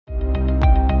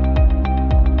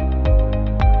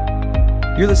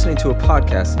You're listening to a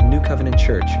podcast of New Covenant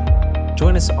Church.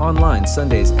 Join us online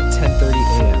Sundays at 10:30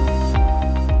 a.m.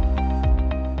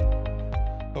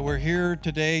 But we're here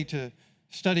today to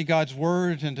study God's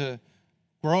Word and to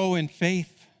grow in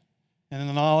faith and in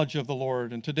the knowledge of the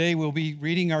Lord. And today we'll be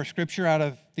reading our scripture out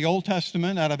of the Old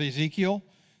Testament, out of Ezekiel,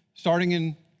 starting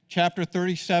in chapter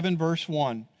 37, verse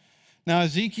 1. Now,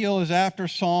 Ezekiel is after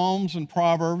Psalms and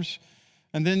Proverbs,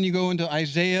 and then you go into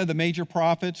Isaiah, the major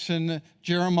prophets, and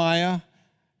Jeremiah,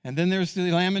 and then there's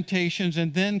the Lamentations,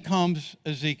 and then comes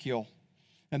Ezekiel,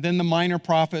 and then the minor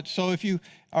prophets. So if you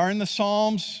are in the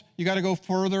Psalms, you got to go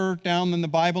further down in the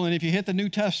Bible, and if you hit the New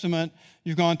Testament,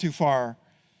 you've gone too far.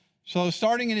 So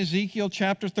starting in Ezekiel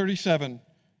chapter 37,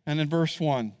 and in verse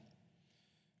 1,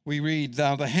 we read,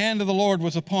 "Now the hand of the Lord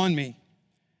was upon me,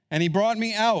 and he brought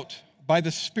me out by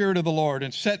the Spirit of the Lord,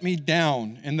 and set me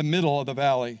down in the middle of the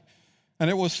valley, and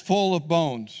it was full of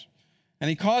bones. And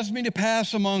he caused me to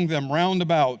pass among them round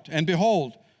about, and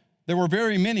behold, there were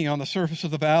very many on the surface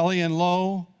of the valley, and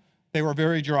lo, they were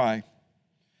very dry.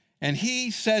 And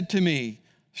he said to me,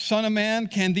 Son of man,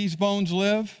 can these bones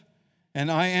live?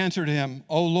 And I answered him,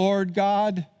 O Lord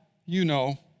God, you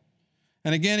know.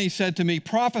 And again he said to me,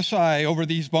 Prophesy over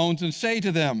these bones, and say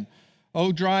to them,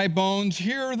 O dry bones,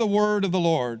 hear the word of the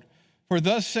Lord. For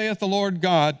thus saith the Lord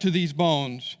God to these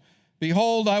bones,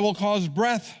 Behold, I will cause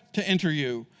breath to enter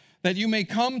you, that you may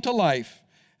come to life.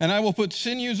 And I will put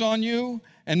sinews on you,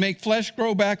 and make flesh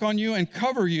grow back on you, and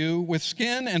cover you with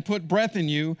skin, and put breath in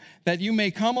you, that you may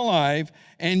come alive,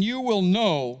 and you will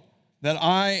know that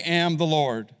I am the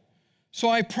Lord. So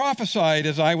I prophesied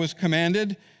as I was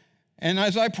commanded, and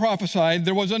as I prophesied,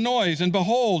 there was a noise, and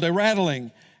behold, a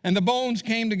rattling, and the bones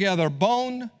came together,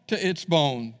 bone to its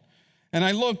bone. And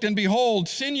I looked, and behold,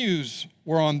 sinews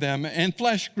were on them, and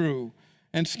flesh grew,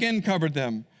 and skin covered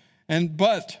them,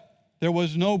 but there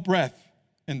was no breath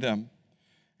in them.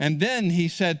 And then he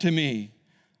said to me,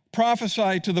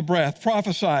 Prophesy to the breath,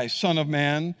 prophesy, Son of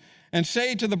man, and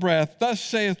say to the breath, Thus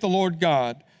saith the Lord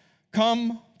God,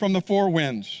 Come from the four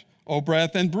winds, O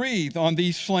breath, and breathe on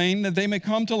these slain, that they may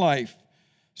come to life.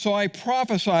 So I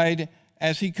prophesied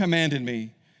as he commanded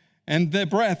me, and the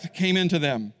breath came into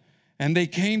them, and they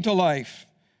came to life,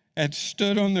 and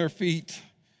stood on their feet,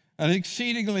 an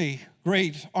exceedingly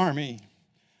great army.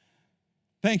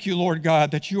 Thank you, Lord God,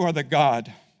 that you are the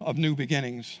God of new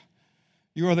beginnings.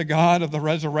 You are the God of the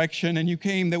resurrection, and you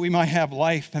came that we might have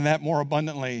life and that more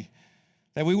abundantly,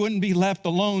 that we wouldn't be left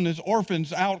alone as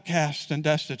orphans, outcasts, and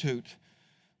destitute,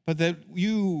 but that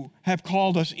you have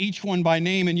called us each one by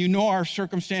name, and you know our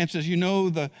circumstances, you know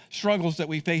the struggles that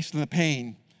we face and the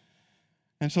pain.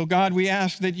 And so, God, we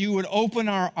ask that you would open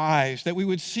our eyes, that we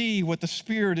would see what the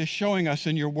Spirit is showing us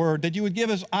in your word, that you would give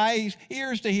us eyes,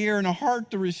 ears to hear, and a heart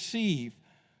to receive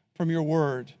from your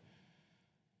word.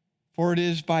 For it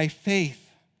is by faith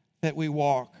that we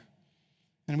walk.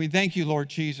 And we thank you, Lord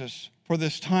Jesus, for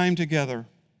this time together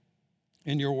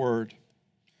in your word.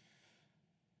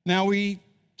 Now we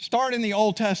start in the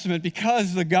Old Testament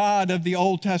because the God of the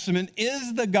Old Testament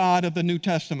is the God of the New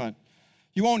Testament.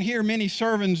 You won't hear many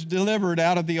sermons delivered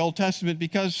out of the Old Testament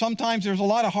because sometimes there's a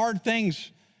lot of hard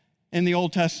things in the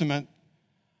Old Testament.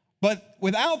 But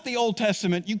without the Old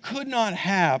Testament, you could not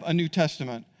have a New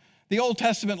Testament. The Old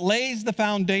Testament lays the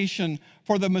foundation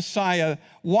for the Messiah,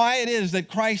 why it is that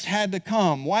Christ had to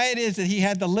come, why it is that he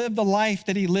had to live the life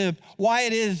that he lived, why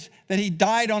it is that he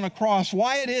died on a cross,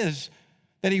 why it is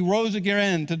that he rose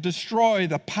again to destroy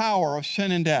the power of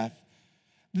sin and death.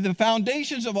 The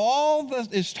foundations of all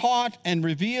that is taught and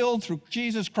revealed through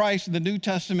Jesus Christ in the New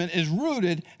Testament is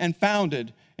rooted and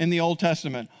founded in the Old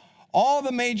Testament. All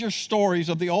the major stories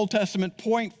of the Old Testament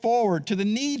point forward to the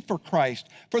need for Christ,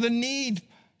 for the need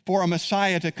for a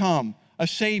Messiah to come, a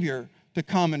Savior to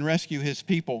come and rescue his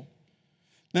people.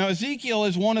 Now, Ezekiel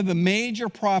is one of the major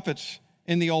prophets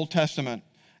in the Old Testament.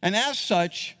 And as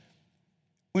such,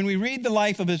 when we read the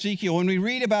life of Ezekiel, when we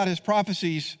read about his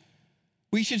prophecies,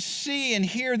 we should see and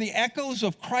hear the echoes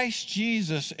of Christ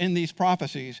Jesus in these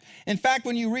prophecies. In fact,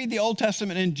 when you read the Old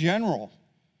Testament in general,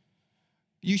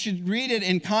 you should read it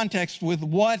in context with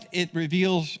what it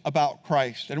reveals about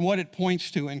Christ and what it points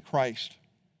to in Christ.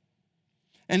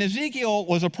 And Ezekiel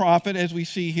was a prophet, as we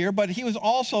see here, but he was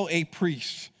also a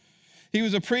priest. He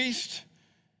was a priest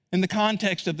in the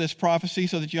context of this prophecy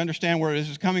so that you understand where this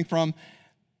is coming from.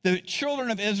 The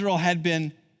children of Israel had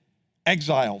been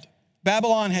exiled.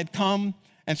 Babylon had come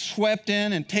and swept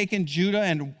in and taken Judah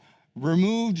and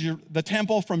removed the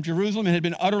temple from Jerusalem. It had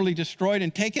been utterly destroyed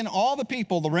and taken all the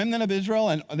people, the remnant of Israel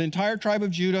and the entire tribe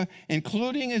of Judah,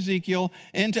 including Ezekiel,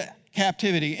 into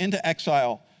captivity, into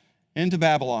exile, into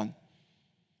Babylon.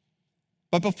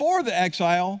 But before the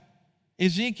exile,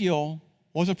 Ezekiel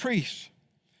was a priest.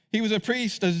 He was a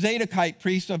priest, a Zadokite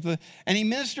priest and he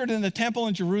ministered in the temple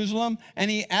in Jerusalem, and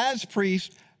he, as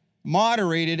priest,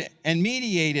 moderated and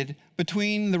mediated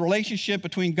between the relationship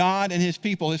between God and his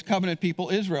people, his covenant people,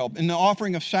 Israel, in the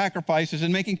offering of sacrifices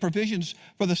and making provisions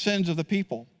for the sins of the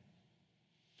people.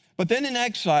 But then in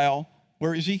exile,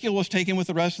 where Ezekiel was taken with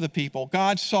the rest of the people,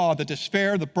 God saw the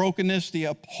despair, the brokenness, the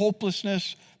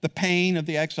hopelessness, the pain of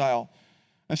the exile.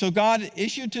 And so God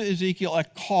issued to Ezekiel a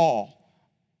call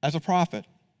as a prophet.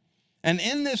 And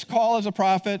in this call as a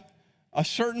prophet, a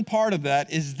certain part of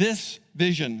that is this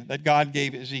vision that God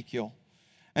gave Ezekiel.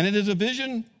 And it is a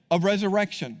vision of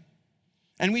resurrection.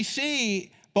 And we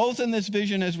see both in this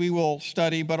vision, as we will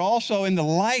study, but also in the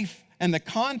life and the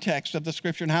context of the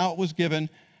scripture and how it was given,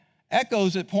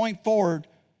 echoes that point forward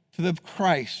to the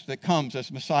Christ that comes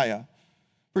as Messiah.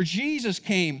 For Jesus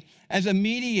came as a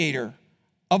mediator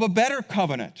of a better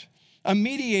covenant, a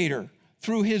mediator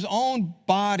through his own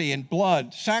body and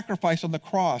blood sacrificed on the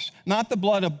cross, not the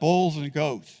blood of bulls and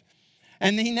goats.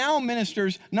 And he now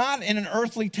ministers not in an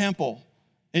earthly temple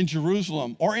in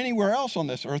Jerusalem or anywhere else on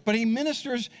this earth, but he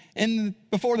ministers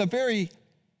before the very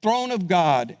throne of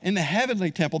God in the heavenly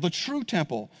temple, the true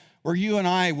temple, where you and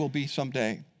I will be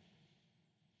someday.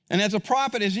 And as a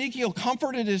prophet, Ezekiel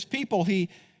comforted his people. He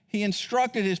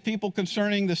instructed his people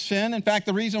concerning the sin. In fact,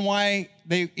 the reason why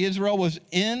Israel was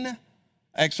in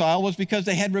exile was because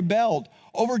they had rebelled.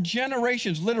 Over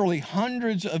generations, literally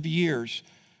hundreds of years,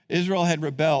 Israel had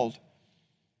rebelled.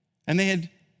 And they had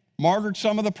martyred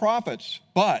some of the prophets.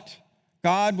 But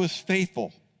God was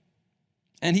faithful.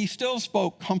 And he still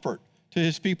spoke comfort to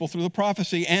his people through the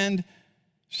prophecy. And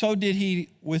so did he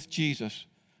with Jesus.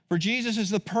 For Jesus is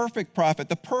the perfect prophet,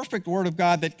 the perfect word of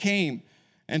God that came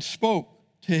and spoke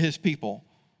to his people,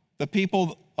 the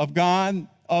people of God,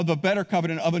 of a better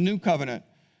covenant, of a new covenant.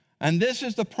 And this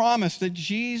is the promise that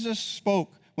Jesus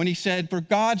spoke when he said, "For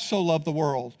God so loved the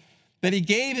world, that he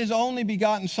gave his only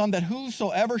begotten Son, that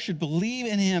whosoever should believe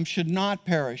in him should not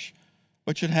perish,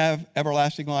 but should have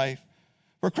everlasting life.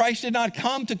 For Christ did not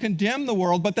come to condemn the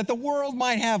world, but that the world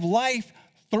might have life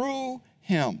through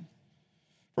him."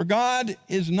 For God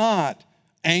is not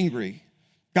angry.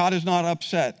 God is not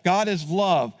upset. God is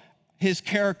love. His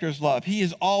character is love. He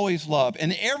is always love.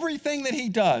 And everything that he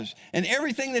does, and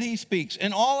everything that he speaks,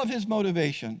 and all of his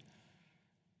motivation,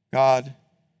 God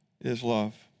is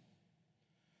love.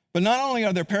 But not only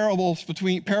are there parallels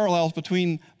between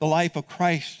the life of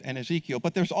Christ and Ezekiel,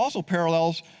 but there's also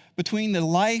parallels between the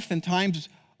life and times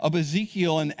of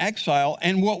Ezekiel in exile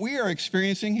and what we are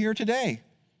experiencing here today.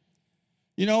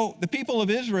 You know, the people of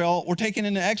Israel were taken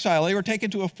into exile. They were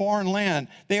taken to a foreign land.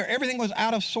 Everything was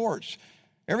out of sorts.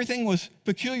 Everything was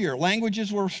peculiar.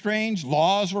 Languages were strange.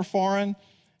 Laws were foreign.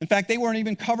 In fact, they weren't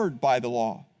even covered by the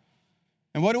law.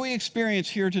 And what do we experience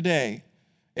here today?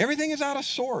 Everything is out of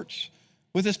sorts.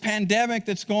 With this pandemic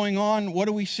that's going on, what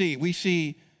do we see? We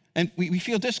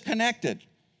feel disconnected.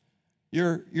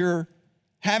 You're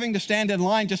having to stand in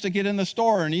line just to get in the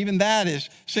store, and even that is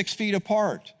 6 feet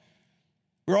apart.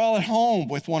 We're all at home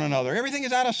with one another. Everything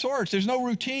is out of sorts. There's no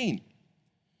routine.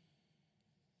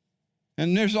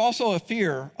 And there's also a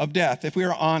fear of death, if we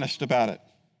are honest about it.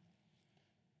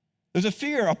 There's a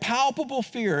fear, a palpable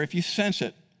fear, if you sense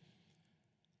it,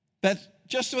 that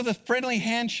just with a friendly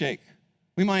handshake,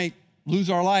 we might lose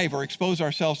our life or expose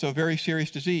ourselves to a very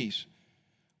serious disease.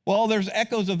 Well, there's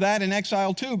echoes of that in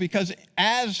exile too, because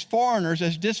as foreigners,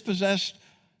 as dispossessed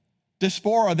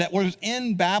diaspora that was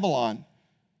in Babylon,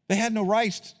 they had no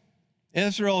rights.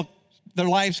 Israel, their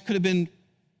lives could have been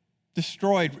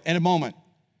destroyed in a moment.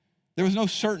 There was no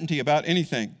certainty about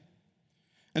anything.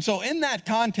 And so in that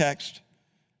context,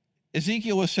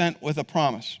 Ezekiel was sent with a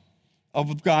promise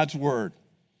of God's word.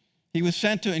 He was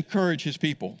sent to encourage his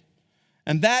people.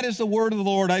 And that is the word of the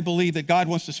Lord, I believe, that God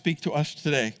wants to speak to us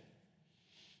today.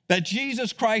 That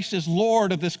Jesus Christ is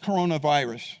Lord of this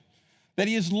coronavirus. That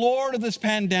he is Lord of this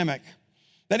pandemic.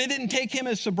 That it didn't take him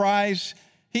as surprise.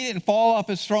 He didn't fall off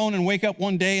his throne and wake up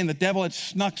one day and the devil had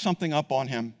snuck something up on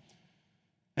him.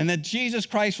 And that Jesus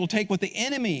Christ will take what the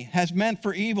enemy has meant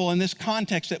for evil in this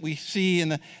context that we see in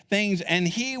the things, and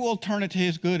he will turn it to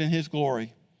his good and his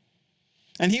glory.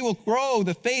 And he will grow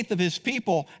the faith of his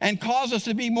people and cause us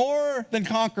to be more than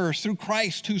conquerors through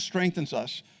Christ who strengthens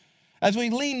us. As we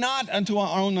lean not unto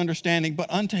our own understanding, but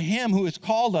unto him who has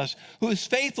called us, who is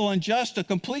faithful and just to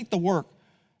complete the work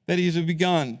that he has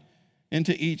begun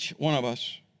into each one of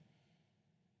us.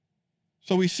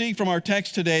 So we see from our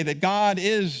text today that God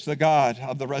is the God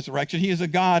of the resurrection. He is a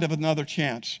God of another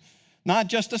chance. Not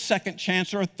just a second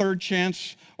chance or a third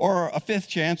chance or a fifth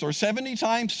chance or 70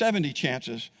 times 70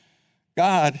 chances.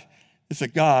 God is a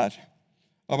God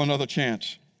of another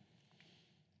chance.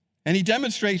 And he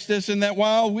demonstrates this in that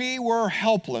while we were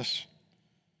helpless,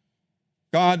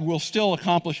 God will still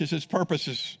accomplish his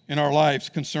purposes in our lives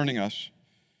concerning us.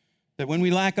 That when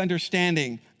we lack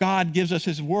understanding, God gives us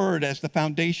his word as the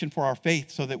foundation for our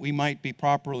faith so that we might be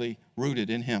properly rooted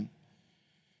in him.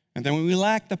 And then when we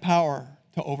lack the power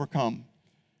to overcome,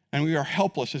 and we are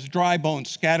helpless as dry bones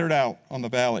scattered out on the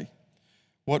valley,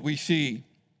 what we see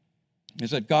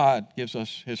is that God gives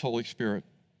us his Holy Spirit.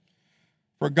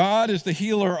 For God is the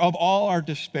healer of all our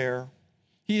despair.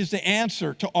 He is the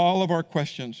answer to all of our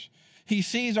questions. He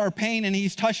sees our pain and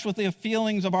he's touched with the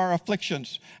feelings of our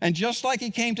afflictions. And just like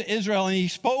he came to Israel and he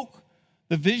spoke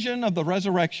the vision of the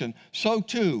resurrection, so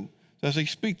too does he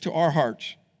speak to our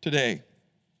hearts today.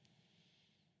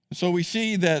 And so we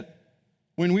see that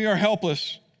when we are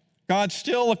helpless, God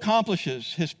still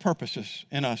accomplishes his purposes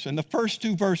in us. In the first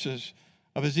two verses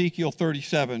of Ezekiel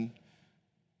 37,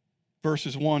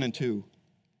 verses 1 and 2.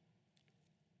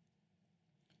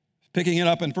 Picking it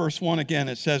up in verse 1 again,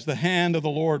 it says, "The hand of the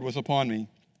Lord was upon me,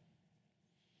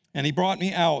 and he brought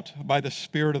me out by the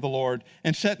Spirit of the Lord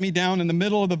and set me down in the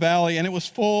middle of the valley, and it was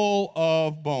full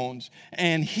of bones.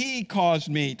 And he caused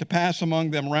me to pass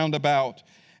among them round about.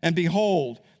 And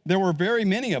behold, there were very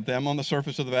many of them on the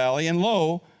surface of the valley, and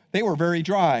lo, they were very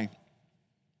dry."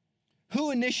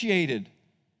 Who initiated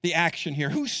the action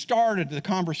here? Who started the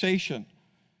conversation?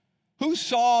 Who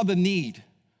saw the need?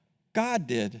 God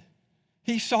did.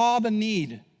 He saw the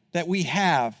need that we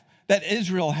have, that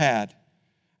Israel had.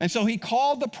 And so he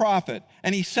called the prophet,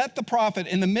 and he set the prophet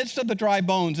in the midst of the dry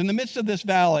bones, in the midst of this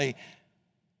valley,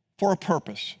 for a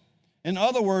purpose. In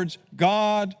other words,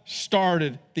 God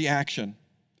started the action.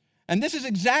 And this is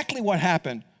exactly what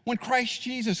happened when Christ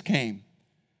Jesus came.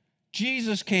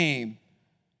 Jesus came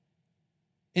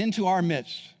into our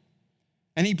midst,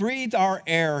 and he breathed our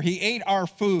air. He ate our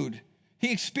food.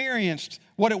 He experienced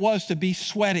what it was to be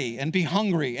sweaty and be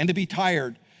hungry and to be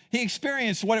tired. He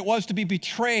experienced what it was to be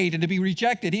betrayed and to be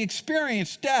rejected. He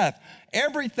experienced death.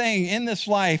 Everything in this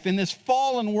life, in this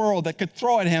fallen world that could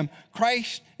throw at him,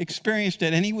 Christ experienced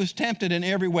it, and he was tempted in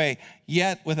every way,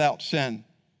 yet without sin.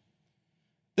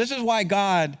 This is why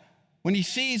God, when he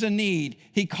sees a need,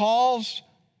 he calls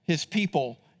his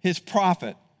people, his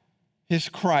prophet, his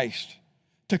Christ,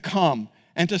 to come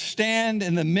and to stand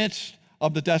in the midst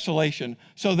of the desolation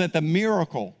so that the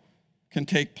miracle can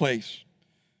take place.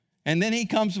 And then he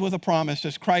comes with a promise,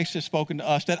 as Christ has spoken to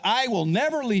us, that I will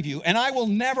never leave you and I will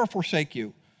never forsake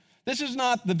you. This is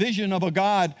not the vision of a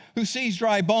God who sees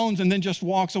dry bones and then just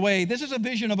walks away. This is a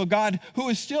vision of a God who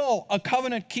is still a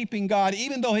covenant-keeping God,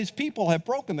 even though his people have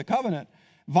broken the covenant,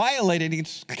 violated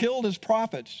and killed his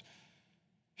prophets,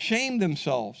 shamed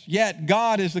themselves. Yet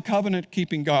God is the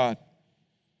covenant-keeping God.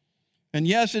 And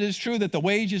yes, it is true that the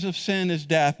wages of sin is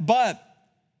death, but,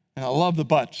 and I love the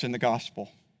buts in the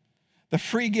gospel, the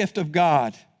free gift of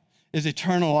God is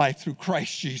eternal life through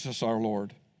Christ Jesus our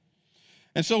Lord.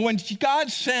 And so when God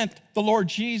sent the Lord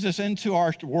Jesus into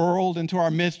our world, into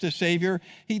our midst as Savior,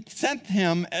 he sent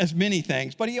him as many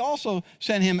things, but he also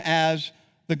sent him as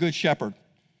the Good Shepherd.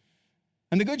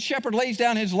 And the Good Shepherd lays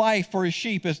down his life for his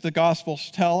sheep, as the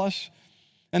Gospels tell us.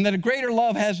 And that a greater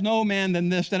love has no man than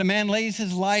this, that a man lays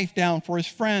his life down for his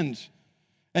friends.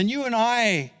 And you and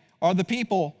I are the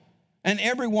people and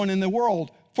everyone in the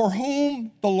world for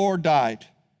whom the Lord died,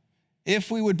 if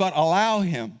we would but allow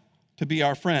him to be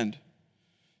our friend.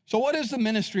 So what is the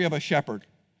ministry of a shepherd?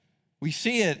 We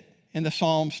see it in the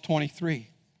Psalms 23.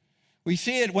 We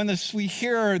see it when we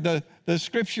hear the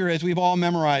scripture as we've all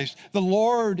memorized. The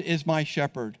Lord is my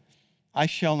shepherd, I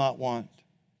shall not want.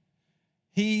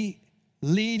 He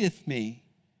leadeth me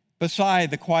beside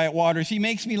the quiet waters. He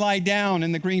makes me lie down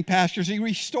in the green pastures. He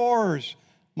restores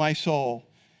my soul.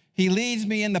 He leads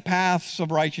me in the paths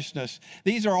of righteousness.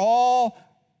 These are all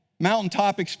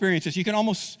mountaintop experiences. You can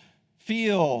almost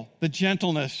feel the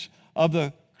gentleness of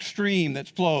the stream that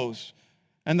flows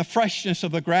and the freshness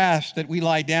of the grass that we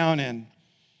lie down in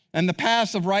and the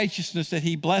paths of righteousness that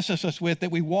he blesses us with,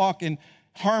 that we walk in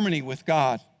harmony with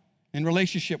God, in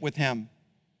relationship with him.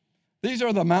 These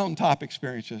are the mountaintop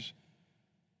experiences.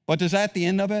 But is that the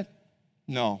end of it?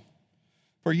 No.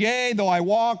 For yea, though I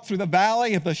walk through the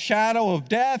valley of the shadow of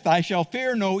death, I shall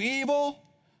fear no evil,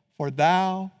 for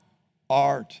thou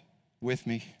art with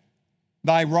me.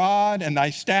 Thy rod and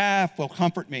thy staff will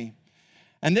comfort me.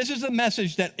 And this is the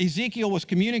message that Ezekiel was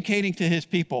communicating to his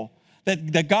people,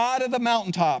 that the God of the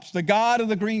mountaintops, the God of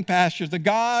the green pastures, the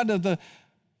God of the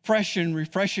fresh and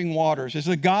refreshing waters is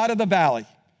the God of the valley.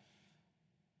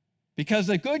 Because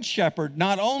the good shepherd,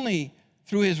 not only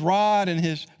through his rod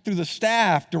and through the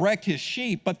staff direct his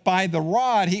sheep, but by the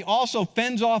rod, he also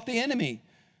fends off the enemy.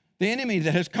 the enemy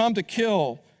that has come to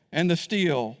kill and to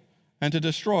steal and to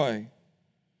destroy.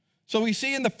 So we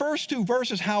see in the first two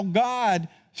verses how God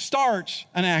starts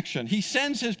an action. He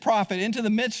sends his prophet into the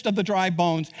midst of the dry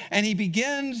bones, and he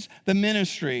begins the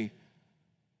ministry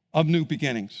of new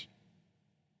beginnings.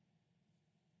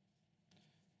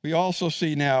 We also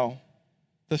see now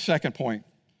the second point,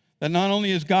 that not only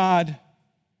is God,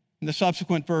 in the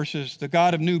subsequent verses, the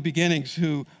God of new beginnings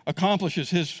who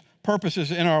accomplishes his purposes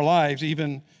in our lives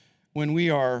even when we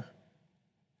are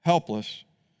helpless,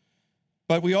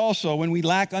 but we also, when we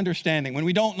lack understanding, when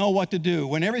we don't know what to do,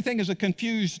 when everything is a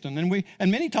confusion,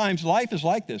 and many times life is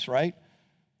like this, right?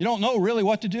 You don't know really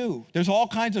what to do. There's all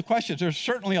kinds of questions. There's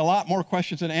certainly a lot more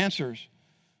questions than answers.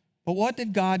 But what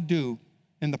did God do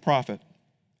in the prophet?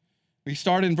 We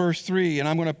start in verse 3, and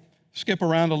I'm going to skip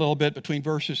around a little bit between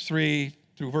verses 3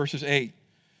 through verses 8.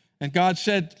 And God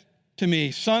said to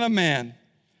me, "Son of man,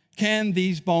 can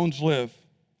these bones live?"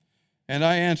 And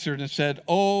I answered and said,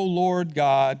 "O Lord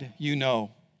God, you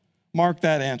know." Mark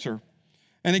that answer.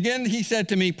 And again he said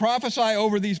to me, "Prophesy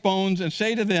over these bones and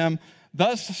say to them,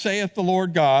 Thus saith the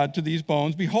Lord God to these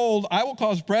bones, Behold, I will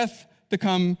cause breath to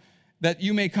come, that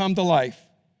you may come to life."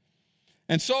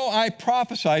 And so I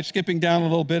prophesied, skipping down a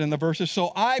little bit in the verses,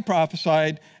 so I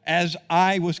prophesied as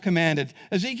I was commanded.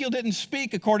 Ezekiel didn't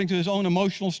speak according to his own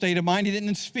emotional state of mind. He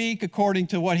didn't speak according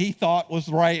to what he thought was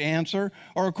the right answer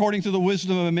or according to the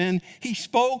wisdom of men. He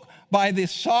spoke by the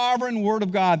sovereign word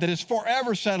of God that is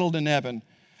forever settled in heaven.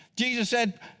 Jesus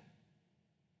said,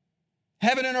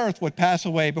 heaven and earth would pass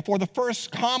away before the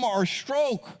first comma or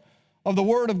stroke of the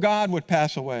word of God would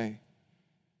pass away.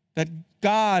 That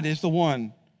God is the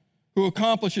one who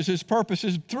accomplishes his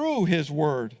purposes through his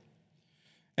word.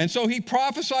 And so he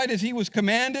prophesied as he was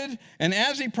commanded, and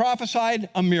as he prophesied,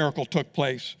 a miracle took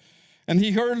place. And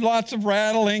he heard lots of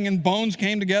rattling, and bones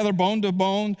came together, bone to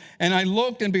bone. And I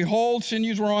looked, and behold,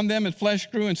 sinews were on them, and flesh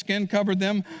grew, and skin covered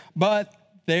them, but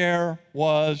there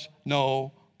was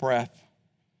no breath.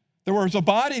 There was a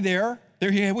body there.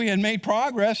 We had made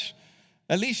progress.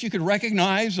 At least you could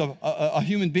recognize a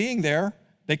human being there.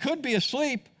 They could be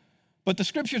asleep, but the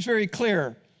scripture is very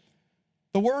clear.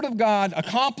 The word of God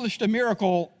accomplished a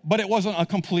miracle, but it wasn't a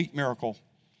complete miracle.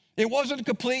 It wasn't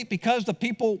complete because the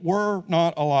people were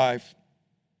not alive.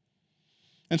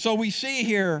 And so we see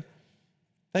here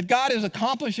that God is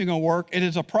accomplishing a work. It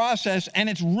is a process, and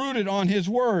it's rooted on his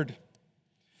word.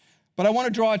 But I want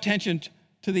to draw attention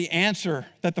to the answer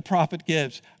that the prophet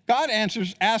gives. God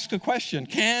asks a question: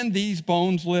 can these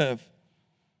bones live?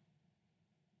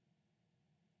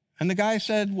 And the guy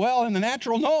said, well, in the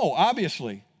natural, no,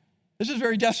 obviously. This is a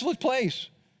very desolate place.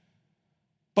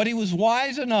 But he was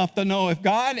wise enough to know if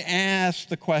God asks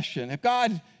the question, if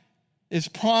God is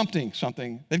prompting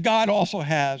something, that God also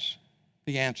has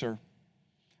the answer.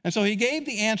 And so he gave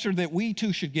the answer that we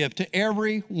too should give to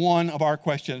every one of our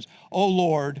questions. Oh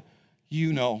Lord,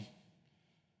 you know.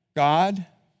 God,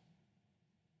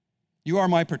 you are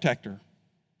my protector.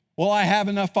 Will I have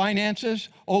enough finances?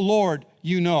 Oh Lord,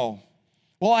 you know.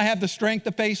 Will I have the strength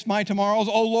to face my tomorrows?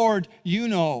 Oh Lord, you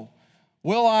know.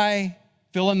 Will I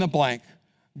fill in the blank?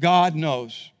 God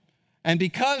knows. And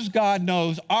because God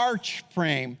knows our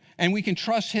frame and we can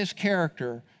trust his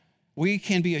character, we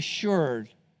can be assured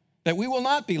that we will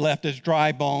not be left as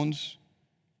dry bones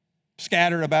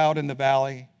scattered about in the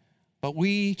valley, but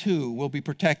we too will be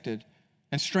protected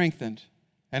and strengthened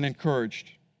and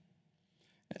encouraged.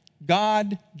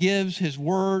 God gives his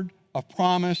word of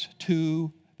promise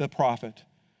to the prophet.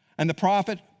 And the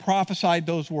prophet prophesied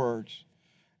those words.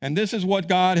 And this is what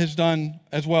God has done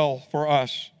as well for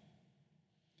us.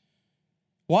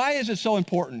 Why is it so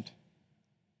important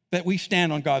that we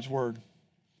stand on God's word?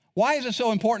 Why is it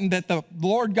so important that the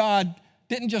Lord God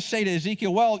didn't just say to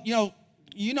Ezekiel, well,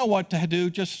 you know what to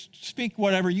do, just speak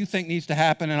whatever you think needs to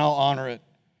happen and I'll honor it.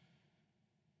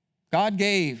 God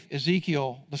gave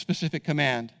Ezekiel the specific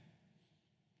command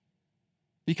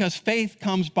because faith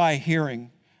comes by hearing,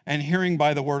 and hearing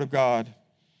by the word of God.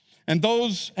 And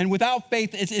without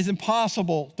faith, it is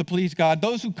impossible to please God.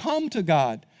 Those who come to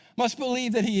God must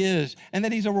believe that he is, and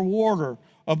that he's a rewarder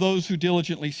of those who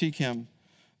diligently seek him.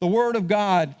 The word of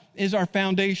God is our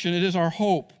foundation. It is our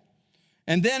hope.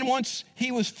 And then once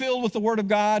he was filled with the word of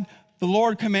God, the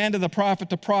Lord commanded the prophet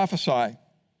to prophesy.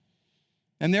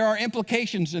 And there are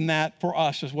implications in that for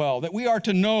us as well, that we are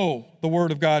to know the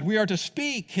word of God. We are to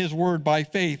speak his word by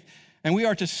faith, and we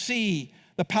are to see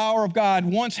the power of God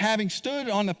once having stood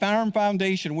on the firm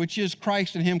foundation, which is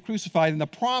Christ and him crucified, and the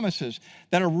promises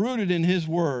that are rooted in his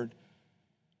word,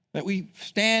 that we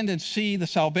stand and see the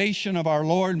salvation of our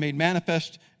Lord made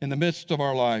manifest in the midst of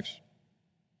our lives.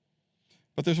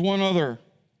 But there's one other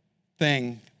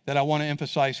thing that I want to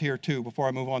emphasize here too before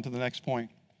I move on to the next point.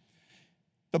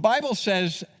 The Bible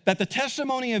says that the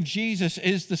testimony of Jesus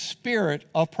is the spirit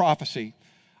of prophecy.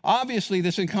 Obviously,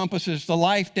 this encompasses the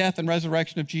life, death, and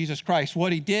resurrection of Jesus Christ.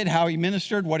 What he did, how he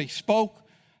ministered, what he spoke,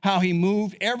 how he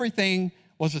moved, everything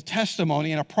was a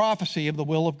testimony and a prophecy of the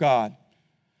will of God.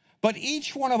 But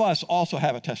each one of us also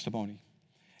have a testimony.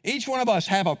 Each one of us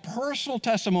have a personal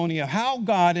testimony of how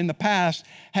God in the past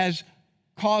has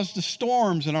caused the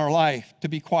storms in our life to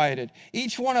be quieted.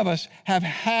 Each one of us have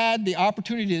had the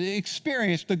opportunity to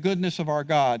experience the goodness of our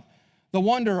God, the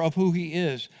wonder of who he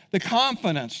is, the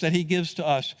confidence that he gives to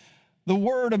us, the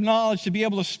word of knowledge to be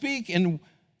able to speak in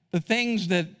the things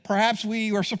that perhaps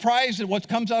we are surprised at what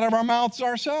comes out of our mouths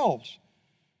ourselves.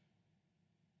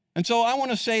 And so I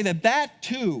want to say that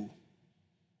too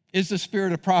is the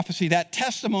spirit of prophecy, that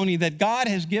testimony that God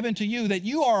has given to you, that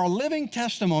you are a living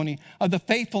testimony of the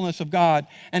faithfulness of God,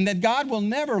 and that God will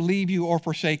never leave you or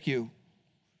forsake you.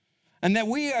 And that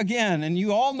we, again, and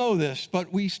you all know this,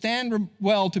 but we stand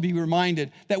well to be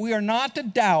reminded that we are not to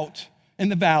doubt in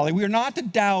the valley, we are not to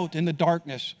doubt in the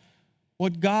darkness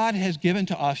what God has given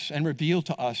to us and revealed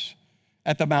to us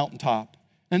at the mountaintop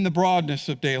and the broadness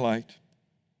of daylight.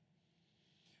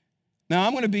 Now,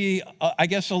 I'm going to be, I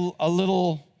guess, a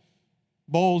little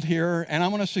bold here, and I'm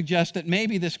going to suggest that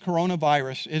maybe this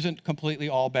coronavirus isn't completely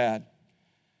all bad,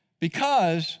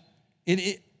 because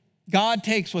God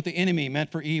takes what the enemy meant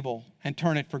for evil and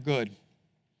turn it for good.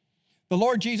 The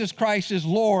Lord Jesus Christ is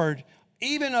Lord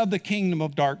even of the kingdom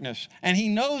of darkness, and he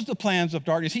knows the plans of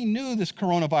darkness. He knew this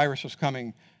coronavirus was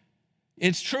coming.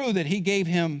 It's true that he gave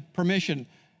him permission.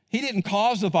 He didn't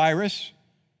cause the virus.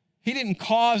 He didn't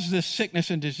cause this sickness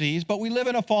and disease, but we live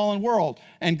in a fallen world,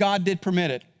 and God did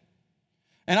permit it.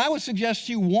 And I would suggest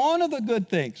to you one of the good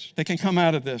things that can come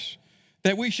out of this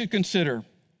that we should consider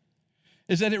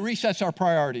is that it resets our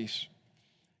priorities.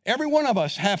 Every one of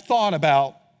us have thought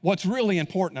about what's really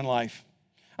important in life.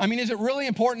 I mean, is it really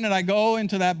important that I go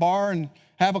into that bar and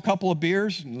have a couple of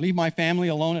beers and leave my family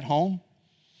alone at home?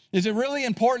 Is it really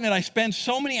important that I spend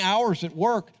so many hours at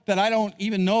work that I don't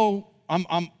even know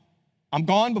I'm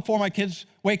gone before my kids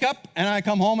wake up and I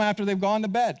come home after they've gone to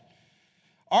bed?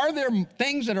 Are there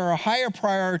things that are a higher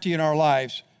priority in our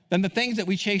lives than the things that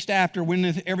we chased after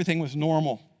when everything was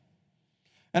normal?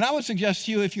 And I would suggest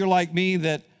to you, if you're like me,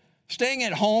 that staying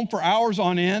at home for hours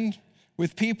on end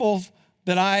with people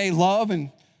that I love and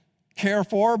care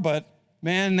for, but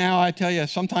man, now I tell you,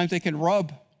 sometimes they can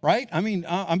rub, right? I mean,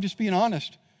 I'm just being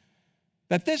honest.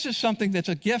 That this is something that's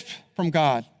a gift from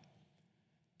God,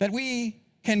 that we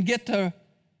can get to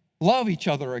love each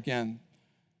other again.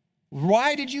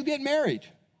 Why did you get married?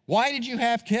 Why did you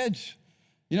have kids?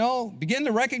 Begin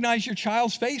to recognize your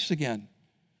child's face again.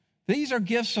 These are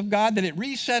gifts of God, that it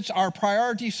resets our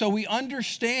priorities so we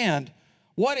understand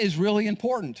what is really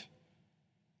important.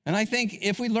 And I think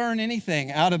if we learn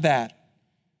anything out of that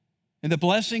and the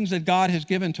blessings that God has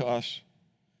given to us,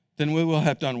 then we will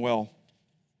have done well.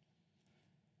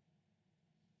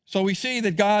 So we see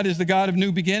that God is the God of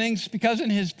new beginnings, because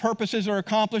his purposes are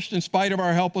accomplished in spite of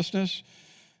our helplessness.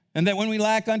 And that when we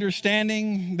lack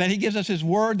understanding, that he gives us his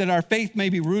word, that our faith may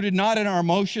be rooted not in our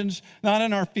emotions, not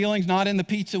in our feelings, not in the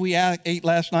pizza we ate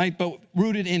last night, but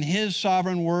rooted in his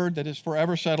sovereign word that is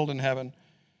forever settled in heaven.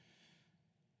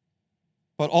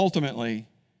 But ultimately,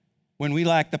 when we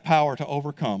lack the power to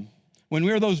overcome, when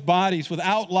we're those bodies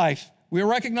without life, we're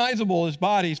recognizable as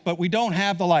bodies, but we don't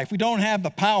have the life. We don't have the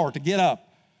power to get up.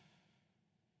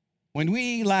 When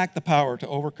we lack the power to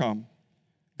overcome,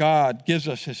 God gives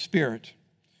us his Spirit.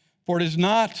 For it is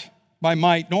not by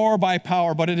might nor by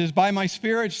power, but it is by my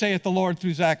Spirit, saith the Lord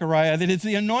through Zechariah, that it's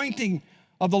the anointing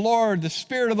of the Lord, the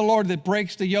Spirit of the Lord, that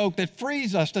breaks the yoke, that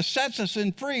frees us, that sets us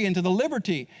free into the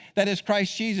liberty that is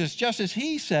Christ Jesus. Just as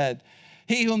he said,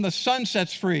 he whom the Son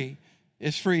sets free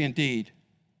is free indeed.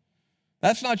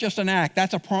 That's not just an act,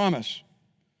 that's a promise.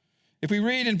 If we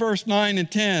read in verse 9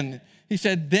 and 10, he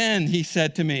said, then he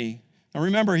said to me. Now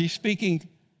remember, he's speaking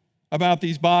about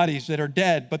these bodies that are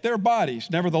dead, but they're bodies,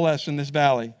 nevertheless, in this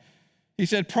valley. He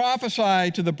said,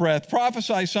 prophesy to the breath,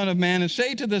 prophesy, Son of Man, and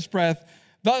say to this breath,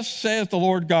 thus saith the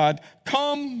Lord God,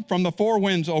 come from the four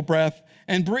winds, O breath,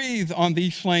 and breathe on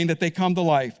these slain that they come to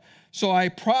life. So I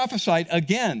prophesied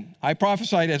again. I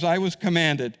prophesied as I was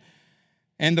commanded.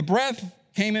 And the breath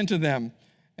came into them,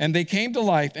 and they came to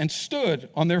life and stood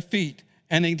on their feet,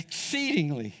 an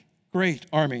exceedingly great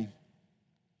army.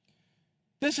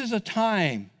 This is a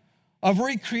time of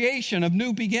recreation, of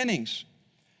new beginnings.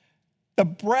 The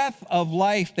breath of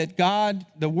life that God,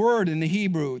 the word in the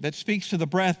Hebrew that speaks to the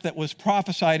breath that was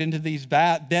prophesied into these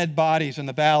dead bodies in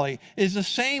the valley, is the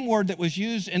same word that was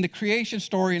used in the creation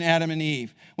story in Adam and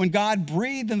Eve. When God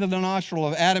breathed into the nostril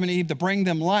of Adam and Eve to bring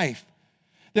them life,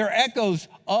 there are echoes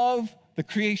of the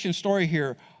creation story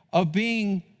here of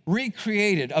being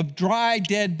recreated, of dry,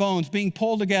 dead bones being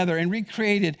pulled together and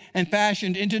recreated and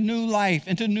fashioned into new life,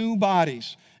 into new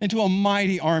bodies, into a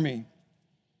mighty army.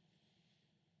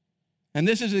 And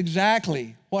this is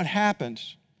exactly what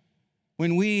happens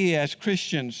when we as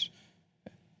Christians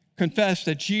confess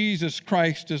that Jesus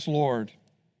Christ is Lord.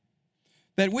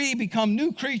 That we become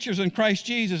new creatures in Christ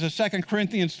Jesus, as 2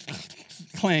 Corinthians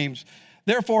claims.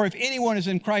 Therefore, if anyone is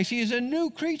in Christ, he is a new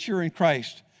creature in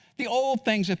Christ. The old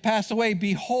things have passed away.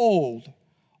 Behold,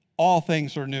 all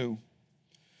things are new.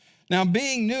 Now,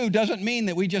 being new doesn't mean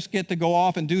that we just get to go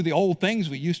off and do the old things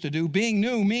we used to do. Being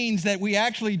new means that we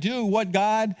actually do what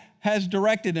God has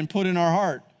directed and put in our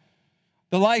heart.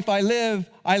 The life I live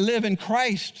in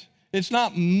Christ. It's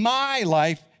not my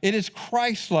life, it is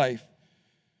Christ's life.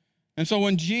 And so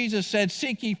when Jesus said,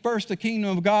 seek ye first the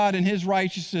kingdom of God and his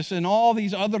righteousness, and all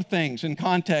these other things in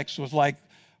context was like,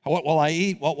 what will I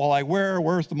eat? What will I wear?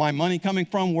 Where's my money coming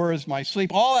from? Where is my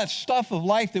sleep? All that stuff of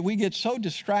life that we get so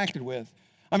distracted with.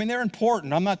 I mean, they're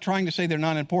important. I'm not trying to say they're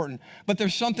not important, but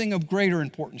there's something of greater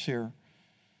importance here.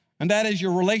 And that is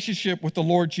your relationship with the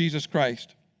Lord Jesus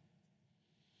Christ.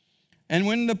 And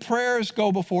when the prayers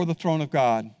go before the throne of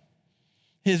God,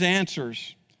 his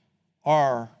answers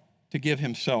are to give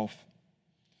himself.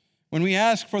 When we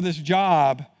ask for this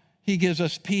job, he gives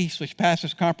us peace which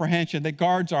passes comprehension, that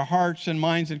guards our hearts and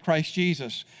minds in Christ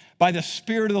Jesus. By the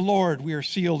Spirit of the Lord, we are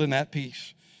sealed in that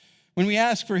peace. When we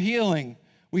ask for healing,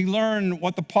 we learn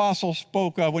what the apostle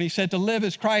spoke of when he said to live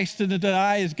as Christ and to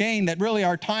die as gain, that really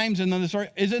our times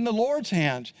is in the Lord's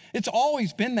hands. It's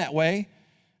always been that way,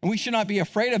 and we should not be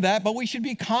afraid of that, but we should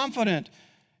be confident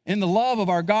in the love of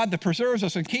our God that preserves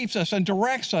us and keeps us and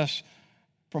directs us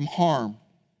from harm.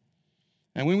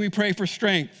 And when we pray for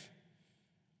strength,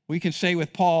 we can say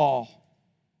with Paul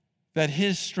that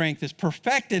his strength is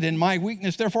perfected in my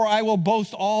weakness, therefore I will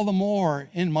boast all the more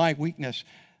in my weakness,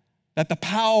 that the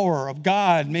power of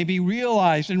God may be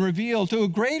realized and revealed to a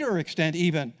greater extent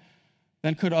even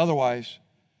than could otherwise.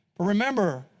 But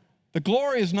remember, the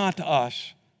glory is not to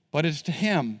us, but is to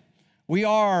him. We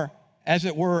are, as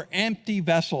it were, empty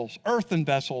vessels, earthen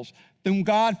vessels, whom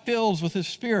God fills with his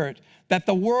Spirit, that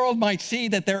the world might see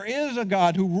that there is a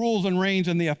God who rules and reigns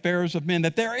in the affairs of men,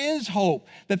 that there is hope,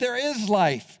 that there is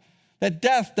life, that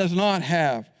death does not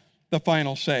have the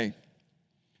final say.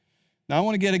 Now, I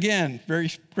want to get, again, very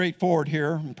straightforward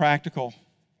here and practical,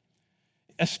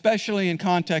 especially in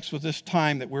context with this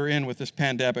time that we're in with this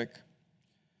pandemic.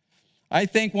 I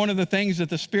think one of the things that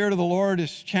the Spirit of the Lord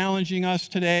is challenging us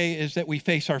today is that we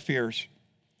face our fears.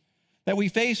 That we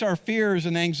face our fears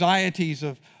and anxieties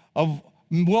of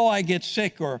will I get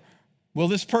sick, or will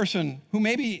this person, who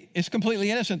maybe is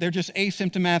completely innocent, they're just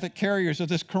asymptomatic carriers of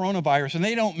this coronavirus, and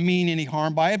they don't mean any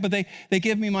harm by it, but they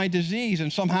give me my disease,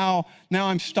 and somehow now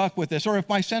I'm stuck with this. Or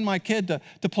if I send my kid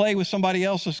to play with somebody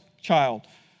else's child,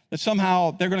 that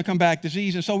somehow they're going to come back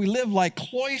diseased. And so we live like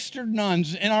cloistered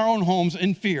nuns in our own homes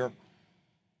in fear.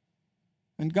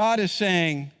 And God is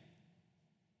saying,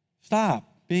 stop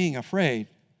being afraid.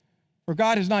 For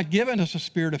God has not given us a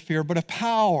spirit of fear, but of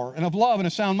power and of love and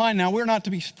a sound mind. Now, we're not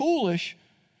to be foolish.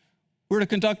 We're to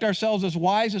conduct ourselves as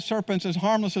wise as serpents, as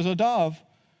harmless as a dove.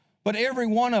 But every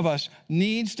one of us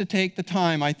needs to take the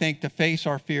time, I think, to face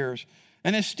our fears.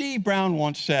 And as Steve Brown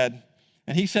once said,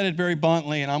 and he said it very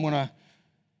bluntly, and I'm going to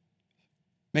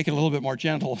make it a little bit more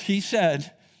gentle. He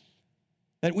said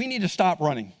that we need to stop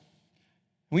running.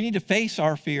 We need to face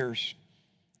our fears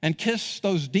and kiss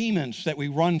those demons that we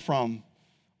run from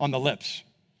on the lips.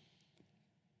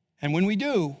 And when we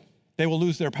do, they will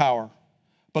lose their power.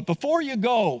 But before you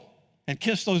go and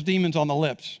kiss those demons on the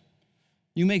lips,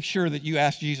 you make sure that you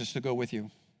ask Jesus to go with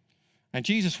you. And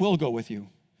Jesus will go with you.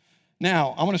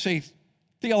 Now, I want to say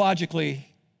theologically,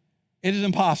 it is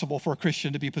impossible for a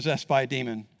Christian to be possessed by a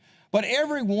demon. But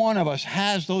every one of us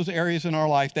has those areas in our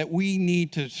life that we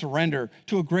need to surrender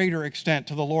to a greater extent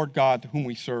to the Lord God whom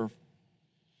we serve.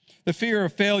 The fear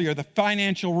of failure, the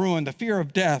financial ruin, the fear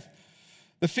of death,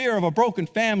 the fear of a broken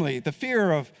family, the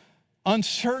fear of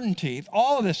uncertainty,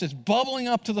 all of this is bubbling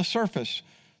up to the surface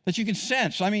that you can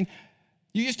sense. I mean,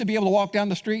 you used to be able to walk down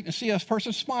the street and see a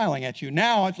person smiling at you.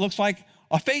 Now it looks like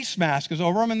a face mask is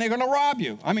over them and they're going to rob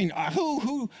you. I mean,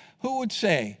 who would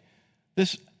say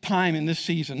this time in this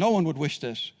season? No one would wish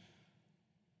this.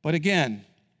 But again,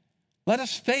 let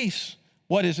us face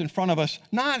what is in front of us,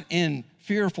 not in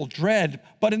fearful, dread,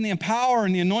 but in the power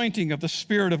and the anointing of the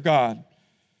Spirit of God.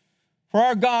 For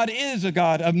our God is a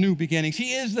God of new beginnings.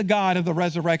 He is the God of the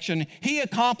resurrection. He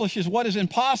accomplishes what is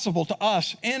impossible to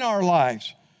us in our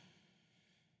lives.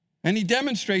 And he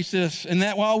demonstrates this in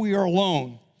that while we are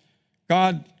alone,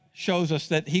 God shows us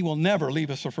that he will never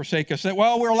leave us or forsake us. That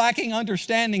while we're lacking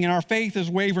understanding and our faith is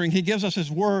wavering, he gives us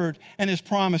his word and his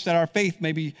promise that our faith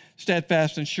may be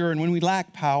steadfast and sure. And when we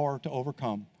lack power to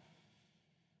overcome,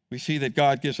 we see that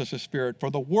God gives us a Spirit.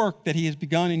 For the work that he has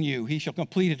begun in you, he shall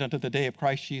complete it unto the day of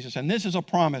Christ Jesus. And this is a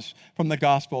promise from the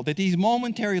gospel, that these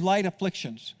momentary light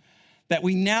afflictions that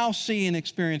we now see and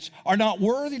experience are not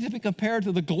worthy to be compared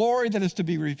to the glory that is to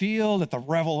be revealed at the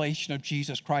revelation of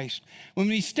Jesus Christ. When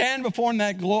we stand before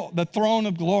the throne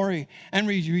of glory and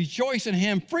we rejoice in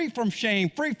him, free from shame,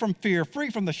 free from fear, free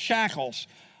from the shackles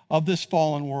of this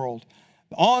fallen world.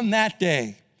 On that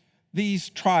day, these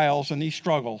trials and these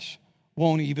struggles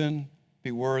won't even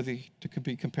be worthy to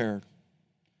be compared.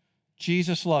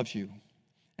 Jesus loves you,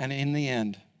 and in the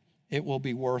end, it will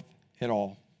be worth it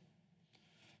all.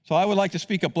 So I would like to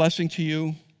speak a blessing to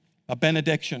you, a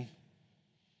benediction.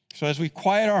 So as we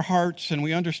quiet our hearts and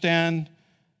we understand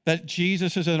that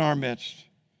Jesus is in our midst,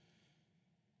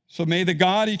 so may the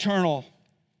God eternal,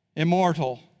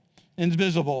 immortal,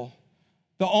 invisible,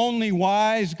 the only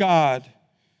wise God,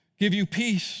 give you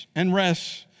peace and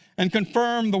rest and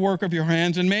confirm the work of your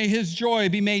hands, and may his joy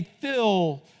be made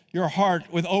fill your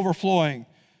heart with overflowing.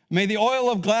 May the oil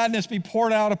of gladness be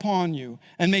poured out upon you,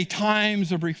 and may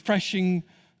times of refreshing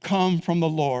come from the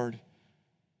Lord,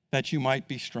 that you might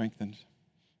be strengthened.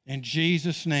 In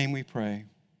Jesus' name we pray.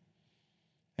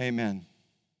 Amen.